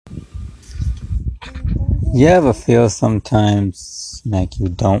You ever feel sometimes like you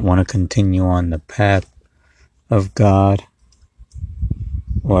don't want to continue on the path of God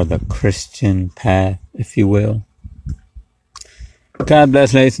or the Christian path, if you will? God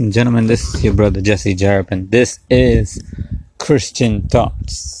bless, ladies and gentlemen. This is your brother Jesse Jarrett, and this is Christian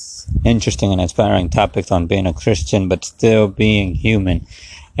Thoughts. Interesting and inspiring topics on being a Christian but still being human.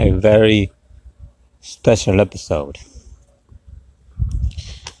 A very special episode.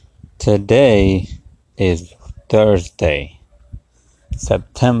 Today is Thursday,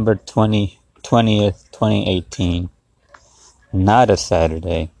 September 20th, 2018, not a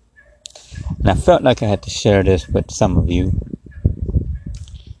Saturday. And I felt like I had to share this with some of you,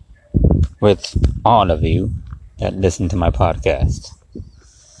 with all of you that listen to my podcast.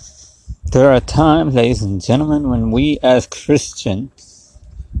 There are times, ladies and gentlemen, when we as Christians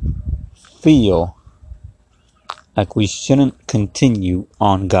feel like we shouldn't continue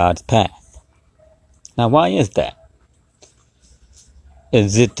on God's path. Now, why is that?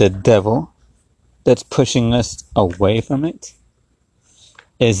 Is it the devil that's pushing us away from it?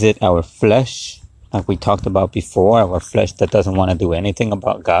 Is it our flesh, like we talked about before, our flesh that doesn't want to do anything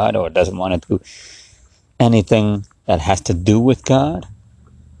about God or doesn't want to do anything that has to do with God?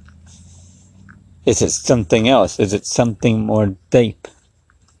 Is it something else? Is it something more deep?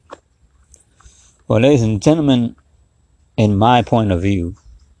 Well, ladies and gentlemen, in my point of view,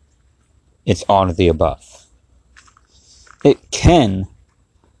 it's all of the above. It can,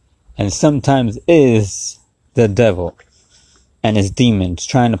 and sometimes is, the devil and his demons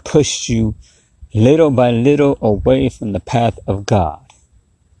trying to push you little by little away from the path of God.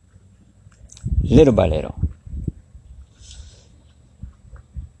 Little by little.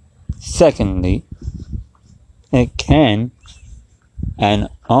 Secondly, it can, and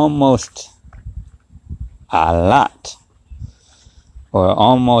almost a lot, or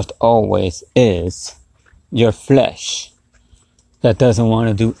almost always is, your flesh that doesn't want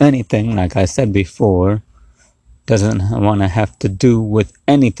to do anything, like I said before, doesn't want to have to do with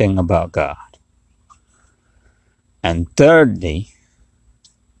anything about God. And thirdly,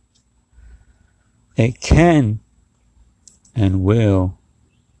 it can and will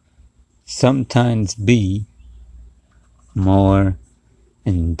sometimes be more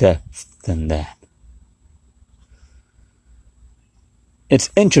in depth than that. It's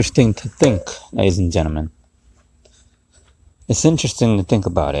interesting to think, ladies and gentlemen. It's interesting to think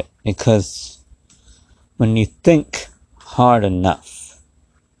about it because when you think hard enough,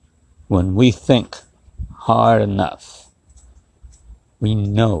 when we think hard enough, we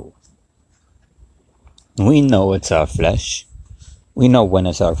know it's our flesh. We know when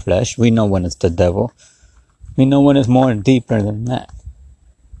it's our flesh. We know when it's the devil. We know when it's more deeper than that.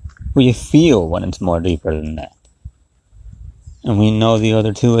 We feel when it's more deeper than that. And we know the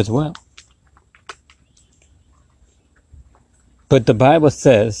other two as well. But the Bible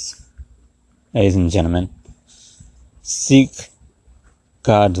says, ladies and gentlemen, seek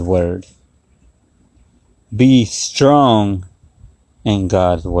God's word. Be strong in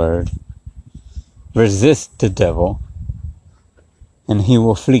God's word. Resist the devil, and he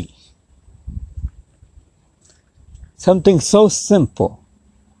will flee. Something so simple,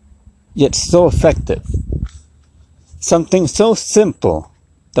 yet so effective. Something so simple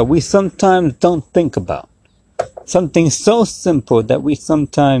that we sometimes don't think about. Something so simple that we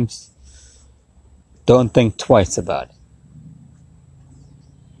sometimes don't think twice about it.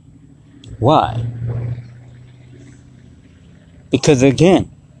 Why? Because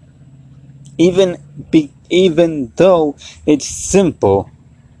again, even though it's simple,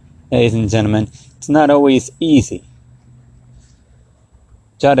 ladies and gentlemen, it's not always easy.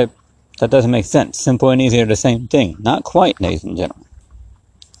 That doesn't make sense. Simple and easy are the same thing. Not quite, ladies and gentlemen.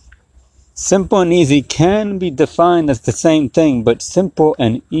 Simple and easy can be defined as the same thing, but simple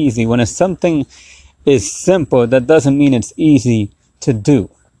and easy, when something is simple, that doesn't mean it's easy to do.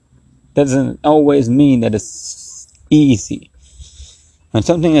 Doesn't always mean that it's easy. When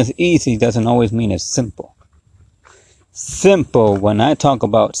something is easy, doesn't always mean it's simple. Simple, when I talk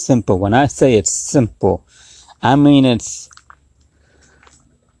about simple, when I say it's simple, I mean it's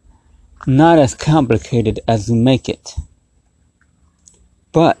not as complicated as we make it.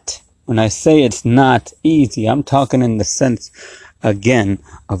 But when I say it's not easy, I'm talking in the sense, again,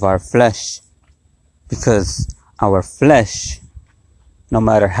 of our flesh. Because our flesh, no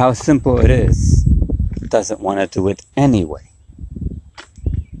matter how simple it is, doesn't want to do it anyway.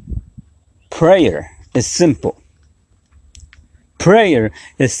 Prayer is simple. Prayer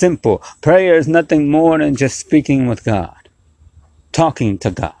is simple. Prayer is nothing more than just speaking with God. Talking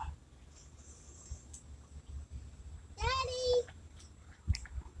to God.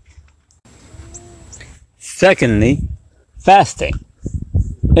 Secondly, fasting.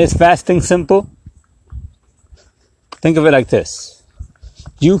 Is fasting simple? Think of it like this.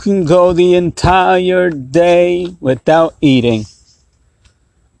 You can go the entire day without eating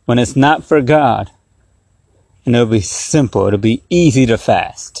when it's not for God, and it'll be simple. It'll be easy to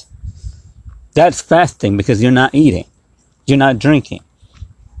fast. That's fasting because you're not eating. You're not drinking.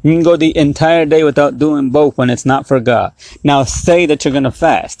 You can go the entire day without doing both when it's not for God. Now say that you're going to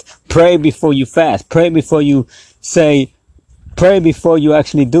fast. Pray before you fast. Pray before you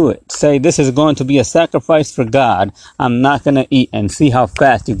actually do it. Say, this is going to be a sacrifice for God. I'm not going to eat, and see how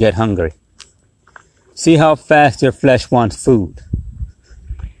fast you get hungry. See how fast your flesh wants food.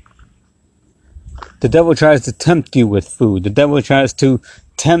 The devil tries to tempt you with food. The devil tries to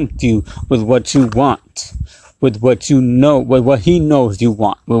tempt you with what you want, with what you know, with what he knows you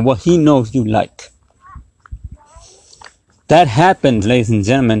want, with what he knows you like. That happens, ladies and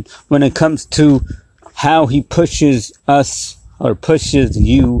gentlemen, when it comes to how he pushes us, or pushes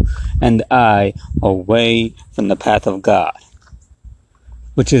you and I, away from the path of God.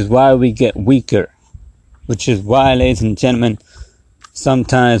 Which is why we get weaker. Which is why, ladies and gentlemen,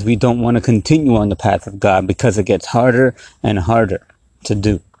 sometimes we don't want to continue on the path of God, because it gets harder and harder to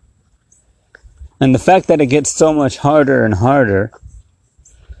do. And the fact that it gets so much harder and harder,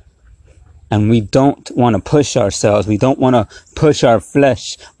 and we don't want to push ourselves, we don't want to push our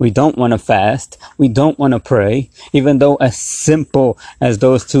flesh, we don't want to fast, we don't want to pray, even though as simple as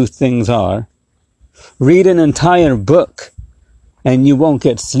those two things are. Read an entire book and you won't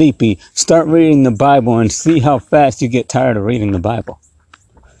get sleepy. Start reading the Bible and see how fast you get tired of reading the Bible.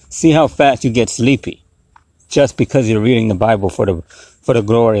 See how fast you get sleepy just because you're reading the Bible for the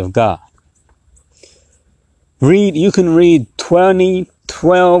glory of God. You can read 25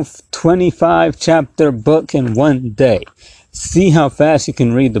 chapter book in one day. See how fast you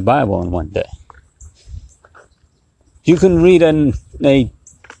can read the Bible in one day. You can read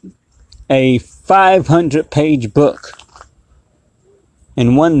a 500 page book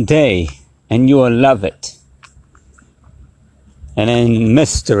in one day and you will love it. And a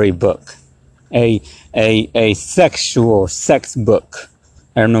mystery book, a sexual sex book,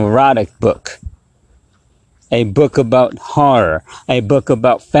 an erotic book, a book about horror, a book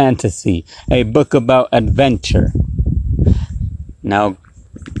about fantasy, a book about adventure. Now,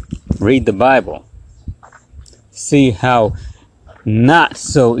 read the Bible. See how not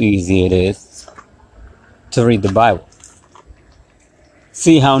so easy it is to read the Bible.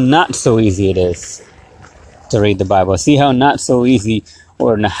 See how not so easy it is to read the Bible. See how not so easy,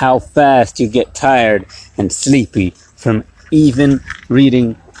 or how fast you get tired and sleepy from even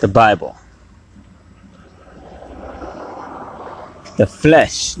reading the Bible. The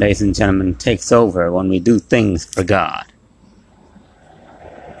flesh, ladies and gentlemen, takes over when we do things for God.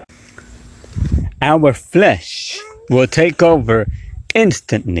 Our flesh will take over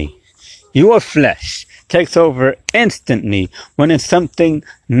instantly. Your flesh takes over instantly when it's something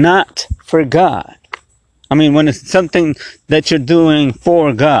not for God. When it's something that you're doing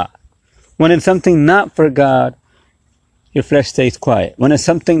for God. When it's something not for God, your flesh stays quiet. When it's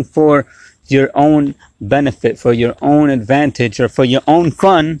something for your own benefit, for your own advantage, or for your own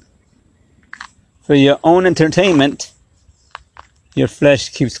fun, for your own entertainment, your flesh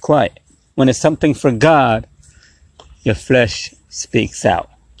keeps quiet. When it's something for God, your flesh speaks out.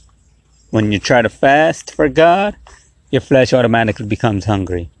 When you try to fast for God, your flesh automatically becomes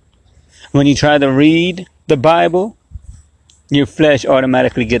hungry. When you try to read the Bible, your flesh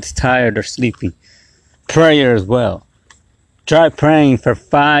automatically gets tired or sleepy. Prayer as well. Try praying for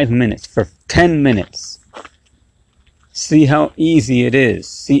 5 minutes, for 10 minutes. See how easy it is.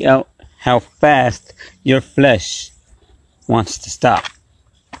 See how fast your flesh wants to stop.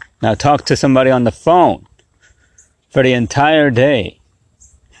 Now talk to somebody on the phone for the entire day.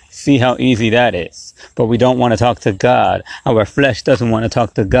 See how easy that is. But we don't want to talk to God. Our flesh doesn't want to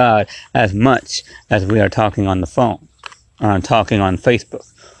talk to God as much as we are talking on the phone, or talking on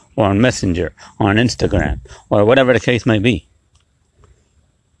Facebook, or on Messenger, or on Instagram, or whatever the case may be.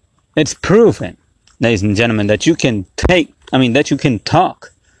 It's proven, ladies and gentlemen, that you can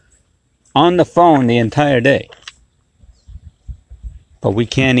talk on the phone the entire day. But we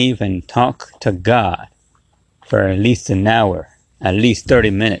can't even talk to God for at least an hour, at least 30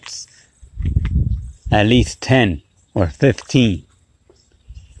 minutes, at least 10 or 15.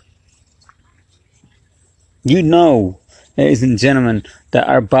 You know, ladies and gentlemen, that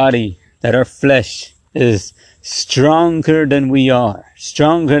our body, that our flesh is stronger than we are,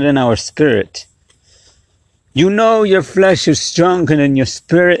 stronger than our spirit. You know your flesh is stronger than your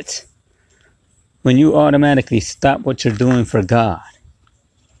spirit when you automatically stop what you're doing for God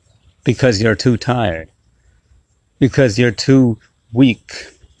because you're too tired. because you're too weak,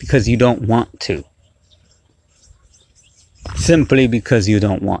 because you don't want to. Simply because you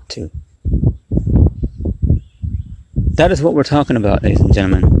don't want to. That is what we're talking about, ladies and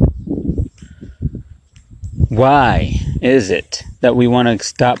gentlemen. Why is it that we want to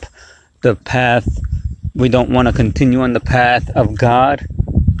stop the path? We don't want to continue on the path of God?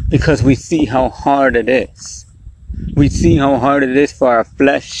 Because we see how hard it is. We see how hard it is for our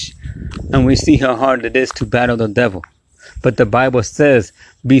flesh, and we see how hard it is to battle the devil. But the Bible says,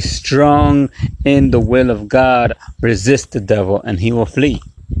 be strong in the will of God, resist the devil, and he will flee.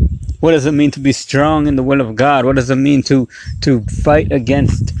 What does it mean to be strong in the will of God? What does it mean to fight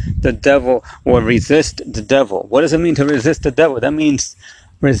against the devil or resist the devil? What does it mean to resist the devil? That means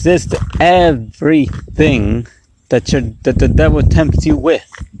resist everything that the devil tempts you with.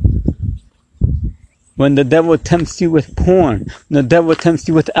 When the devil tempts you with porn, when the devil tempts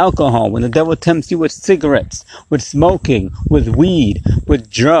you with alcohol, when the devil tempts you with cigarettes, with smoking, with weed,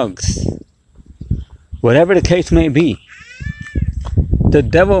 with drugs, whatever the case may be, the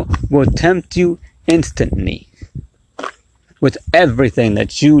devil will tempt you instantly with everything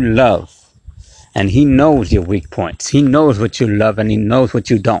that you love. And he knows your weak points. He knows what you love and he knows what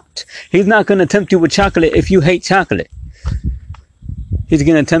you don't. He's not going to tempt you with chocolate if you hate chocolate. He's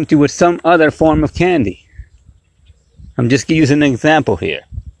going to tempt you with some other form of candy. I'm just using an example here.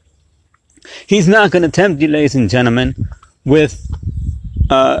 He's not going to tempt you, ladies and gentlemen, he's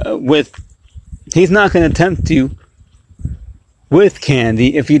not going to tempt you with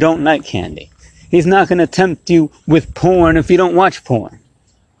candy if you don't like candy. He's not going to tempt you with porn if you don't watch porn.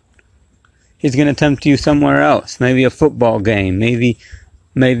 He's going to tempt you somewhere else. Maybe a football game,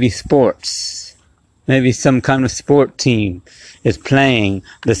 maybe sports. Maybe some kind of sport team is playing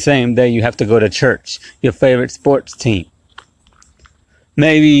the same day you have to go to church. Your favorite sports team.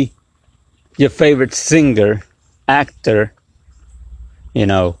 Maybe your favorite singer, actor,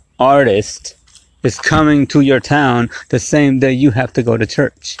 artist is coming to your town the same day you have to go to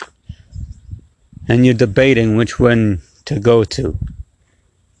church. And you're debating which one to go to.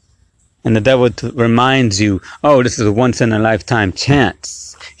 And the devil reminds you, oh, this is a once in a lifetime chance.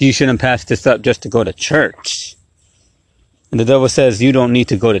 You shouldn't pass this up just to go to church. And the devil says you don't need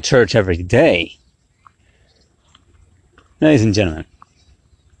to go to church every day. Ladies and gentlemen,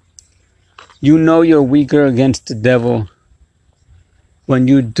 you know you're weaker against the devil when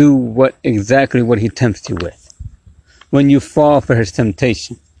you do exactly what he tempts you with. When you fall for his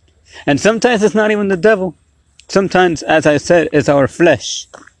temptation. And sometimes it's not even the devil. Sometimes, as I said, it's our flesh.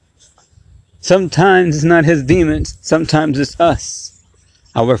 Sometimes it's not his demons. Sometimes it's us.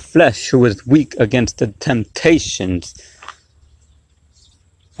 Our flesh, who is weak against the temptations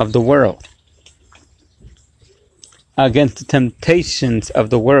of the world. Against the temptations of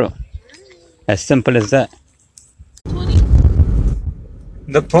the world. As simple as that.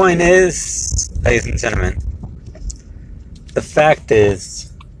 The point is, ladies and gentlemen, the fact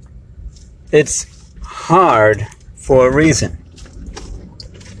is, it's hard for a reason.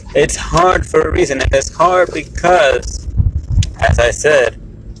 It's hard for a reason. And it's hard because, as I said,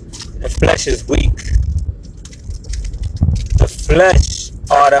 the flesh is weak. The flesh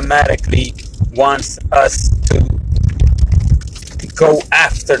automatically wants us to go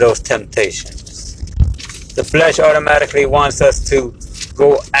after those temptations. The flesh automatically wants us to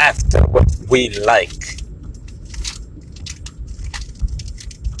go after what we like.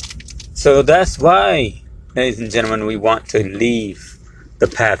 So that's why, ladies and gentlemen, we want to leave the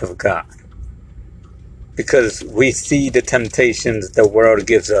path of God. Because we see the temptations the world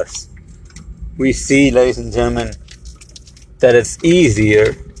gives us. We see, ladies and gentlemen, that it's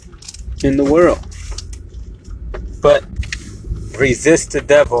easier in the world. But resist the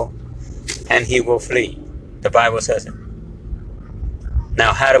devil and he will flee. The Bible says it.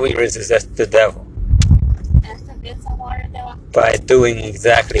 Now, how do we resist the devil? By doing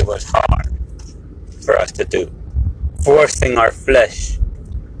exactly what's hard for us to do. Forcing our flesh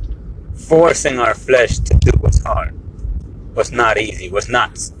to do what's hard. What's not easy. What's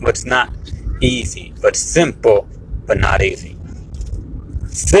not easy, but simple, but not easy.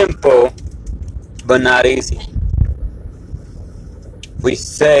 Simple, but not easy. We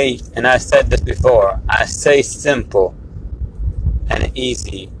say, and I said this before, I say simple and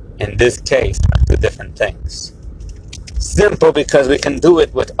easy in this case are two different things. Simple because we can do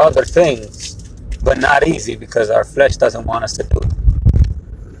it with other things, but not easy because our flesh doesn't want us to do it.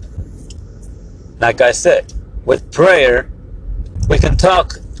 Like I said, with prayer, we can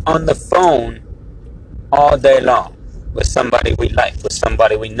talk on the phone all day long with somebody we like, with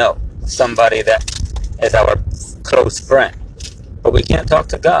somebody we know, with somebody that is our close friend. But we can't talk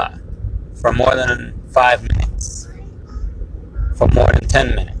to God for more than 5 minutes. for more than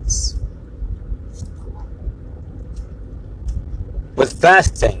 10 minutes. With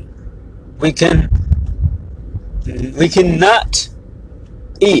fasting, we cannot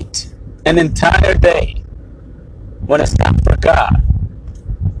eat an entire day when it's not for God.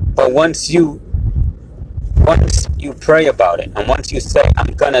 But once you pray about it, and once you say,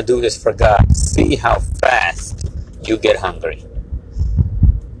 I'm gonna do this for God, see how fast you get hungry.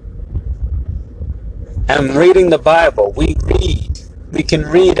 And reading the Bible, we can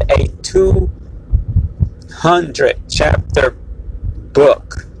read a 200 chapter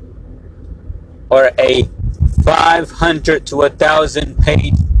book or a 500 to 1,000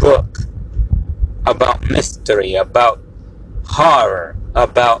 page book about mystery, about horror,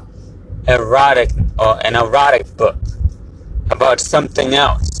 about an erotic book, about something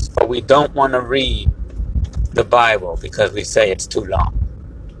else, but we don't want to read the Bible because we say it's too long,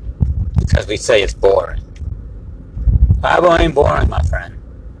 because we say it's boring. Bible ain't boring, my friend.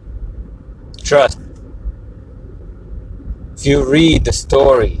 Trust me. If you read the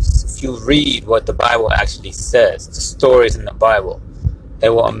stories, if you read what the Bible actually says, the stories in the Bible, they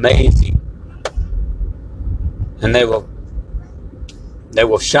will amaze you, and they will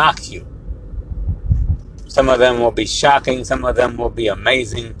shock you. Some of them will be shocking, some of them will be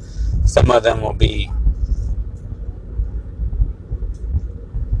amazing, some of them will be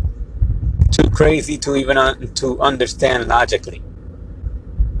too crazy to even to understand logically.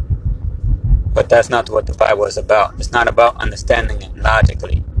 But that's not what the Bible is about. It's not about understanding it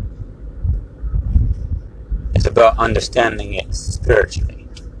logically. It's about understanding it spiritually.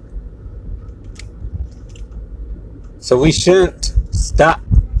 So we shouldn't stop,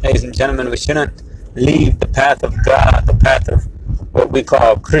 ladies and gentlemen. We shouldn't leave the path of God, the path of what we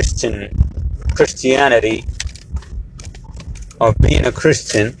call Christianity, or being a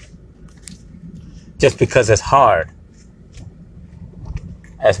Christian, just because it's hard.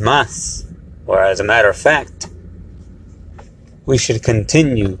 Or as a matter of fact, we should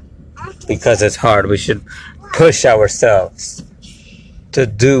continue because it's hard. We should push ourselves to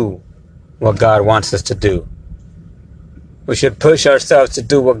do what God wants us to do. We should push ourselves to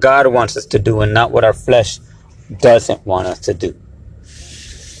do what God wants us to do and not what our flesh doesn't want us to do.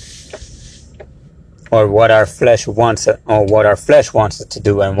 Or what our flesh wants us to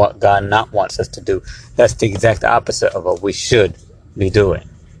do and what God not wants us to do. That's the exact opposite of what we should be doing.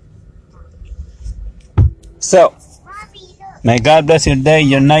 So, may God bless your day,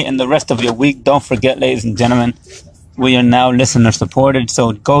 your night, and the rest of your week. Don't forget, ladies and gentlemen, we are now listener supported.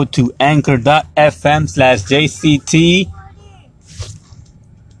 So go to anchor.fm/JCT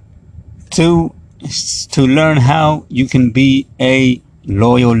to learn how you can be a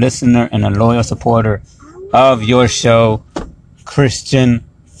loyal listener and a loyal supporter of your show, Christian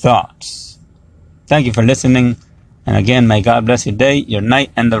Thoughts. Thank you for listening. And again, may God bless your day, your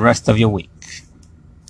night, and the rest of your week.